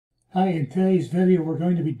Hi, in today's video we're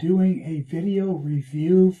going to be doing a video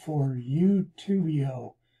review for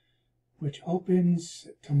YouTubio, which opens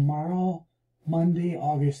tomorrow, Monday,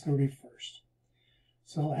 August 31st.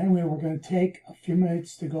 So anyway, we're going to take a few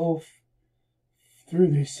minutes to go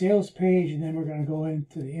through the sales page, and then we're going to go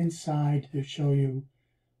into the inside to show you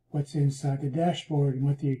what's inside the dashboard and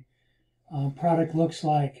what the product looks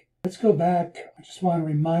like. Let's go back. I just want to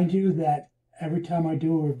remind you that every time I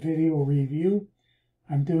do a video review,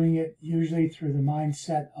 I'm doing it usually through the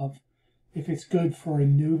mindset of if it's good for a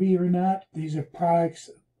newbie or not. These are products,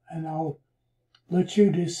 and I'll let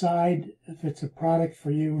you decide if it's a product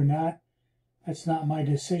for you or not. That's not my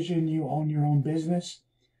decision. You own your own business.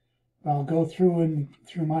 But I'll go through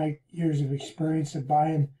my years of experience of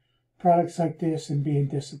buying products like this and being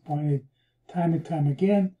disappointed time and time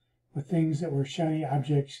again with things that were shiny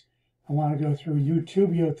objects. I want to go through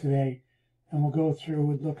YouTubio today, and we'll go through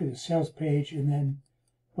and look at the sales page and then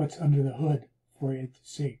what's under the hood for you to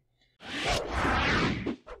see.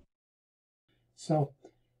 So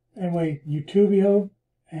anyway, YouTubio,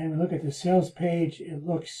 and we look at the sales page.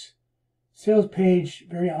 Sales page,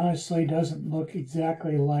 very honestly, doesn't look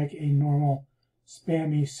exactly like a normal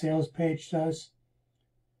spammy sales page does.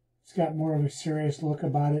 It's got more of a serious look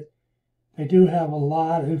about it. They do have a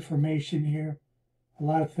lot of information here, a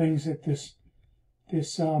lot of things that this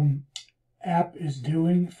app is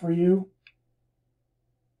doing for you.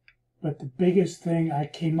 But the biggest thing I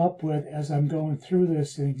came up with as I'm going through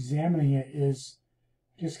this and examining it is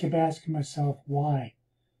I just kept asking myself, why?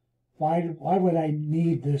 Why would I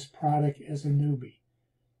need this product as a newbie?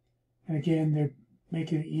 And again, they're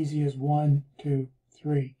making it easy as 1, 2,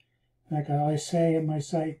 3. Like I always say in my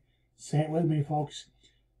site, say it with me, folks.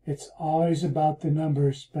 It's always about the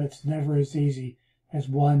numbers, but it's never as easy as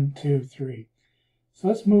 1, 2, 3. So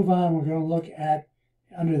let's move on. We're going to look at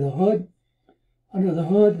under the hood. Under the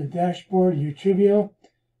hood, the dashboard, YouTubio.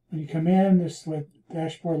 When you come in, this is what the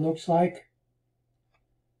dashboard looks like.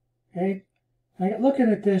 Okay. I got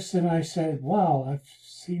looking at this and I said, wow, I've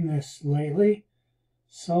seen this lately.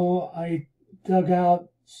 So I dug out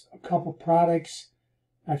a couple products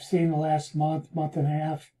I've seen the last month and a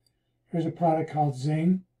half. Here's a product called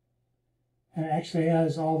Zing. And it actually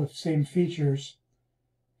has all the same features.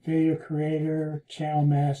 Video creator, channel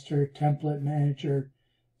master, template manager,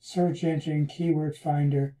 search engine, keyword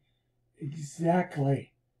finder.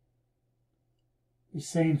 Exactly the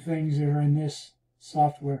same things that are in this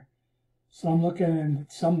software. So I'm looking, and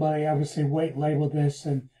somebody obviously white labeled this,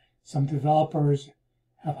 and some developers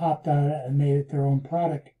have hopped on it and made it their own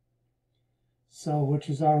product. So, which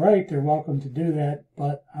is all right, they're welcome to do that,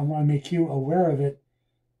 but I want to make you aware of it.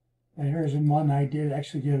 And here's one I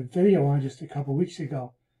actually did a video on just a couple weeks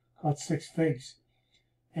ago called 6 Figs.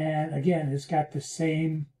 And again, it's got the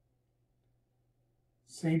same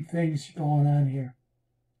things going on here.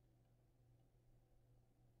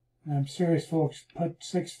 And I'm serious, folks. Put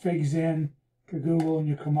 6 Figs in to Google and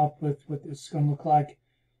you come up with what this is going to look like.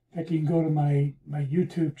 In fact, you can go to my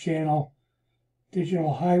YouTube channel,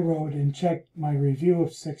 Digital High Road, and check my review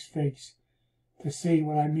of 6 Figs to see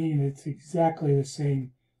what I mean. It's exactly the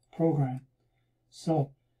same program.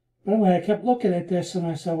 So, but anyway, I kept looking at this and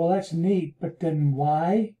I said, well, that's neat, but then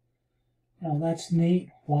why? You know, that's neat.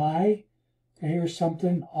 Why? Here's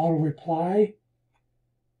something, auto reply.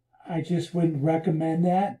 I just wouldn't recommend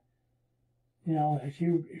that. You know, if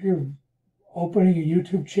you're opening a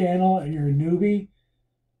YouTube channel and you're a newbie,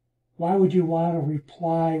 why would you want to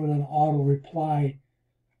reply with an auto reply?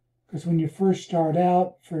 Because when you first start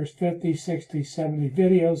out, first 50, 60, 70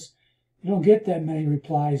 videos, you don't get that many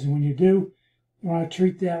replies. And when you do, you want to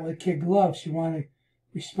treat that with kid gloves. You want to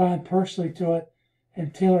respond personally to it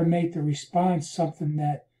and tailor-make the response something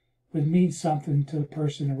that would mean something to the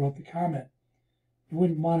person who wrote the comment. You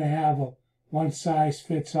wouldn't want to have a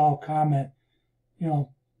one-size-fits-all comment, you know,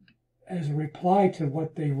 as a reply to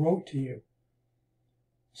what they wrote to you.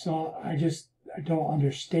 So I don't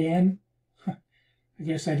understand. I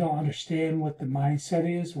guess I don't understand what the mindset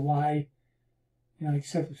is, why, you know,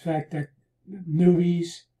 except the fact that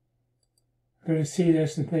newbies are going to see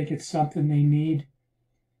this and think it's something they need.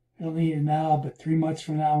 I don't need it now, but 3 months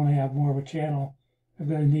from now when I have more of a channel, I'm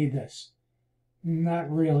going to need this. Not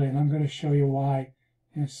really, and I'm going to show you why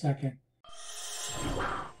in a second.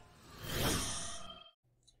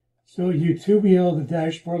 So YouTubio, the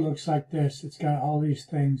dashboard looks like this. It's got all these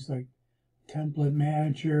things like template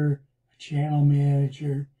manager, channel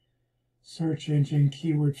manager, search engine,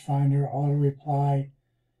 keyword finder, auto reply.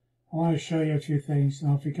 I want to show you a few things.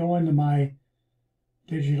 Now, if you go into my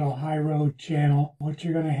Digital High Road channel, what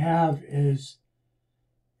you're going to have is,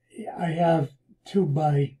 I have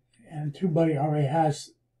TubeBuddy, and TubeBuddy already has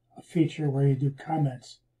a feature where you do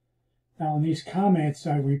comments. Now in these comments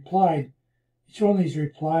I replied, each one of these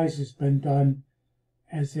replies has been done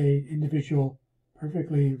as a individual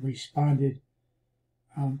perfectly responded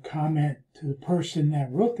comment to the person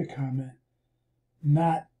that wrote the comment,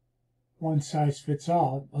 not one size fits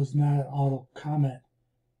all. It was not an auto comment.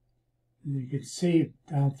 And you can see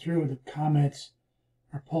down through the comments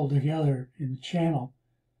are pulled together in the channel.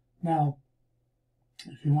 Now,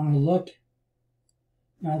 if you want to look,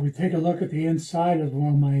 now we take a look at the inside of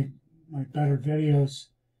one of my better videos.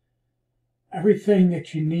 Everything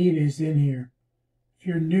that you need is in here. If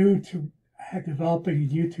you're new to developing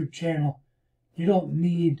a YouTube channel, you don't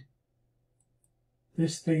need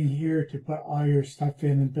this thing here to put all your stuff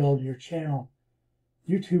in and build your channel.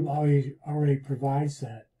 YouTube already provides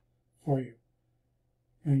that for you.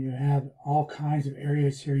 And you have all kinds of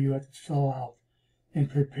areas here you have to fill out and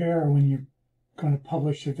prepare when you're going to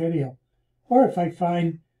publish a video. Or if I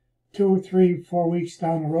find 2 or 3, 4 weeks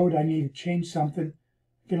down the road I need to change something,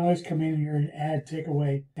 I can always come in here and add, take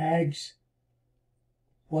away tags,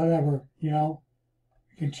 whatever, you know.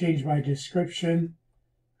 I can change my description.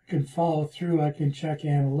 I can follow through. I can check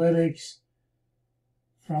analytics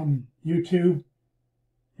from YouTube,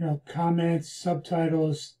 you know, comments,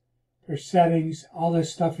 subtitles, their settings. All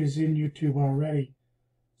this stuff is in YouTube already.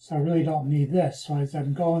 So I really don't need this. So as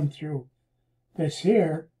I'm going through this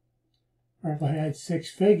here, or if I had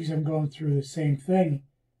 6 figs, I'm going through the same thing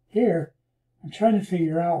here. I'm trying to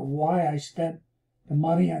figure out why I spent the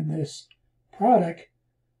money on this product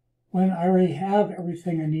when I already have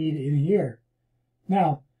everything I need in here.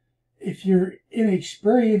 Now, if you're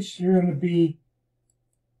inexperienced, you're going to be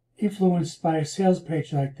influenced by a sales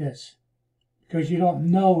page like this because you don't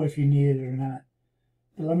know if you need it or not.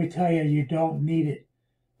 But let me tell you, you don't need it.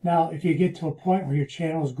 Now, if you get to a point where your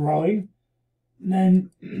channel is growing,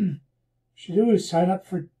 then what you should do is sign up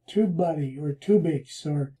for TubeBuddy or Tubix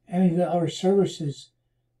or any of the other services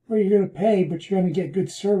where you're going to pay, but you're going to get good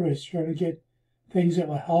service. You're going to get things that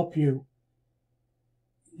will help you.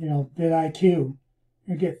 You know, vidIQ.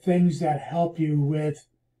 You get things that help you with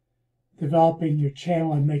developing your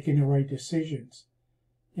channel and making the right decisions.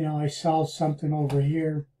 You know, I saw something over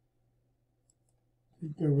here.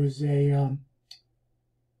 There was a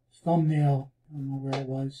thumbnail. I don't know where it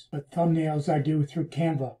was, but thumbnails I do through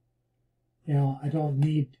Canva. You know, I don't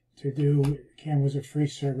need to do, Canva's a free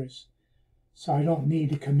service, so I don't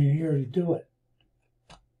need to come in here to do it.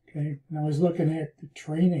 Okay, and I was looking at the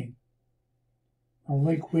training.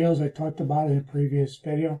 Link wheels, I talked about in a previous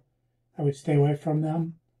video. I would stay away from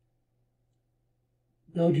them.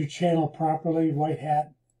 Build your channel properly, white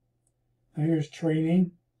hat. Now here's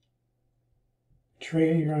training.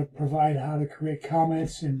 Training, you're going to provide how to create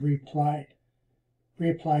comments and reapply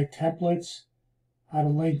templates, how to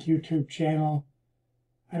link YouTube channel.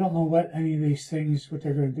 I don't know what any of these things, what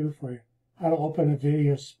they're going to do for you. How to open a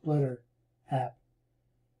video splitter app.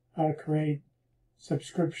 How to create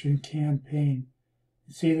subscription campaign.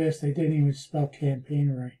 See this? They didn't even spell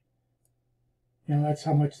campaign right. You know, that's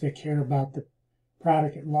how much they care about the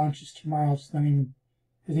product. It launches tomorrow. It's not even,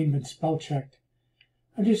 hasn't even been spell checked.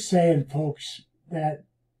 I'm just saying, folks, that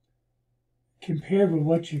compared with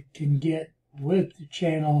what you can get with the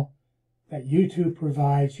channel that YouTube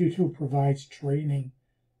provides training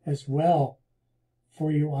as well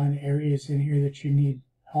for you on areas in here that you need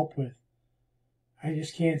help with. I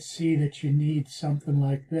just can't see that you need something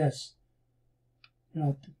like this. You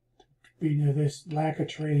know, this lack of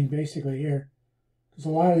training basically here. Because a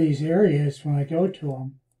lot of these areas, when I go to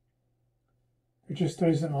them, there just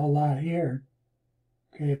isn't a lot here.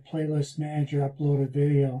 Okay, playlist manager, upload a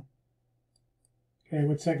video. Okay,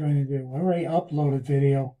 what's that going to do? I already uploaded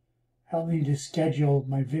video. I don't need to schedule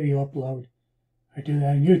my video upload. I do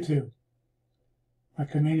that on YouTube. I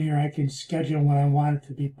come in here, I can schedule when I want it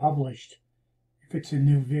to be published. If it's a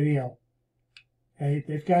new video. Okay,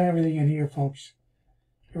 they've got everything in here, folks.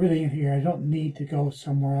 Everything in here. I don't need to go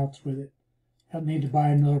somewhere else with it. I don't need to buy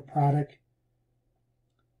another product.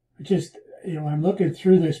 I just, you know, I'm looking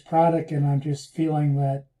through this product and I'm just feeling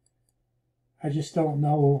that I just don't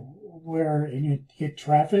know where, and you get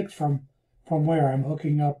traffic from where. I'm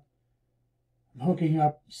hooking up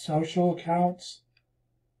social accounts.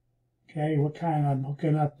 Okay, what kind? I'm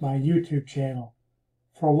hooking up my YouTube channel.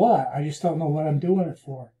 For what? I just don't know what I'm doing it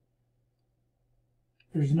for.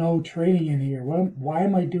 There's no training in here. Why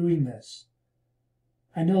am I doing this?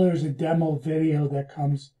 I know there's a demo video that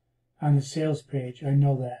comes on the sales page. I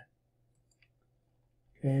know that.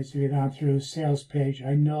 Okay, as you get down through the sales page,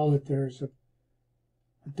 I know that there's a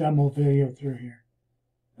demo video through here.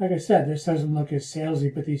 Like I said, this doesn't look as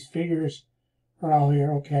salesy, but these figures are all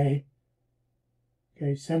here. Okay.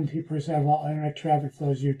 Okay, 70% of all internet traffic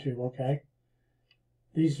flows YouTube. Okay,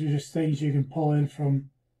 these are just things you can pull in from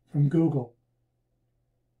Google.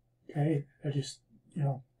 Okay, I just,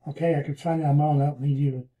 okay, I can find it on my own. I don't need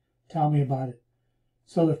you to tell me about it.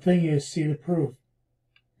 So the thing is, see the proof.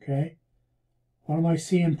 Okay, what am I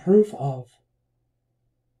seeing proof of?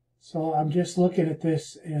 So I'm just looking at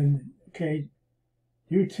this, and okay,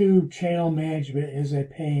 YouTube channel management is a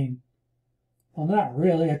pain. Well, not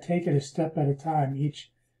really. I take it a step at a time. Each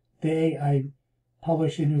day I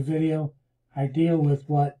publish a new video. I deal with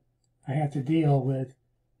what I have to deal with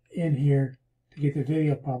in here to get the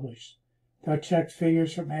video published. Do I check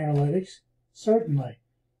figures from analytics? Certainly.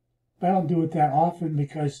 But I don't do it that often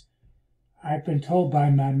because I've been told by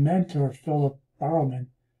my mentor, Philip Barrowman,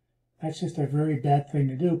 that's just a very bad thing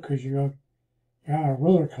to do because you're on a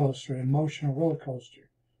roller coaster, an emotional roller coaster.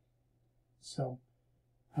 So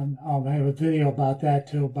I'll have a video about that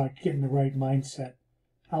too, about getting the right mindset.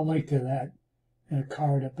 I'll link to that in a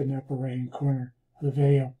card up in the upper right-hand corner of the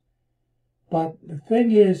video. But the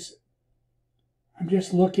thing is, I'm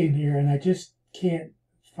just looking here and I just can't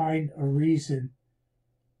find a reason,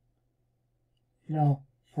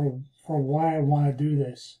 for why I want to do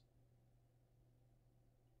this.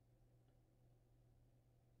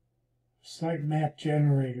 Sitemap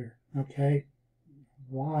generator, okay?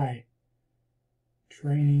 Why?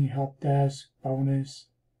 Training, help desk, bonus,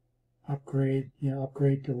 upgrade,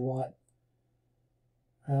 upgrade to what?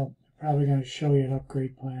 Well, I'm probably going to show you an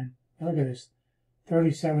upgrade plan. Look at this,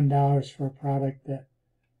 $37 for a product that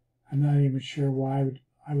I'm not even sure why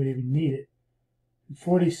I would even need it. And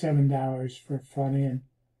 $47 for front end.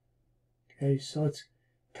 Okay, so it's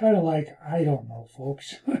kind of like, I don't know,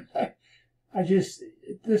 folks. this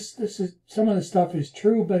is, some of the stuff is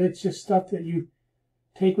true, but it's just stuff that you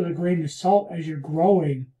take with a grain of salt as you're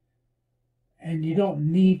growing, and you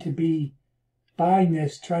don't need to be buying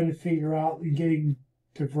this, trying to figure out and getting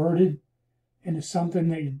diverted into something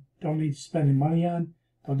that you don't need to spend any money on,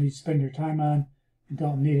 don't need to spend your time on, and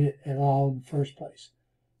don't need it at all in the first place.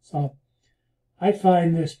 So I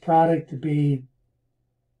find this product to be,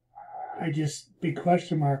 big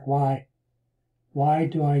question mark, why? Why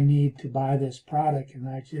do I need to buy this product? And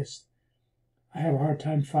I have a hard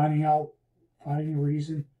time finding a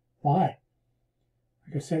reason why.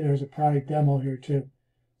 Like I said, there's a product demo here too.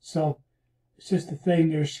 So it's just the thing,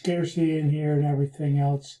 there's scarcity in here and everything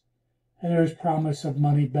else. And there's promise of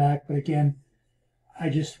money back, but again, I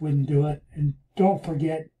just wouldn't do it. And don't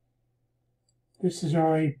forget, this has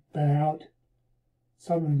already been out.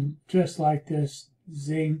 Something just like this,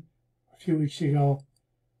 Zing, a few weeks ago,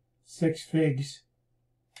 6 figs.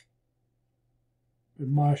 The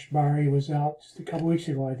Mosh Bari was out just a couple weeks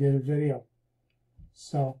ago. I did a video.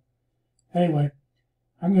 So, anyway,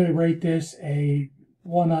 I'm going to rate this a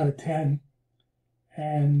 1 out of 10.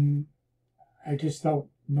 And I just don't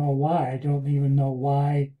know why. I don't even know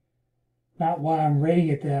why. Not why I'm rating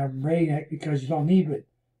it that. I'm rating it because you don't need it.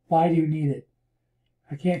 Why do you need it?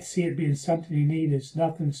 I can't see it being something you need. It's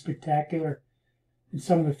nothing spectacular. And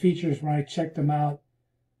some of the features, when I checked them out,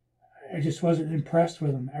 I just wasn't impressed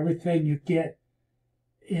with them. Everything you get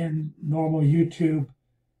in normal YouTube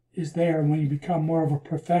is there. When you become more of a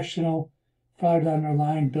professional, farther down the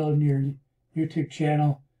line, building your YouTube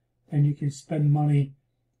channel, then you can spend money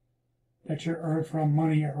that you earn from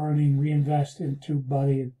money you're earning, reinvest in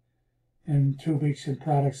TubeBuddy and Tubix and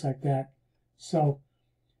products like that. So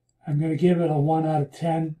I'm going to give it a 1 out of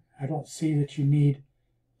 10. I don't see that you need.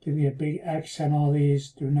 Give me a big X on all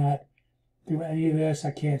these. Do not do any of this.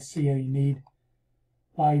 I can't see any need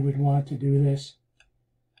why you would want to do this.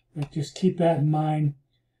 But just keep that in mind.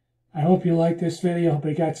 I hope you liked this video. Hope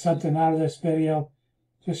you got something out of this video.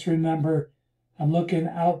 Just remember, I'm looking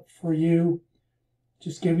out for you.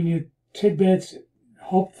 Just giving you tidbits,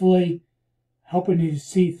 hopefully helping you to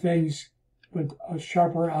see things with a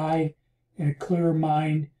sharper eye and a clearer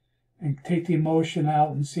mind, and take the emotion out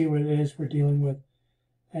and see what it is we're dealing with.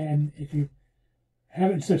 And if you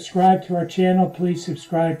haven't subscribed to our channel, please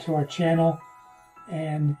subscribe to our channel.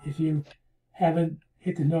 And if you haven't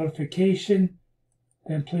hit the notification,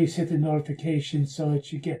 then please hit the notification so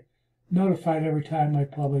that you get notified every time I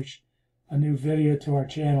publish a new video to our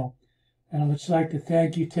channel. And I'd just like to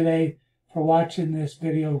thank you today for watching this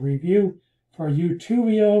video review for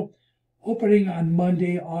YouTubio, opening on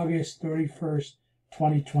Monday, August 31st,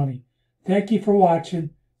 2020. Thank you for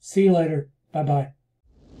watching. See you later. Bye-bye.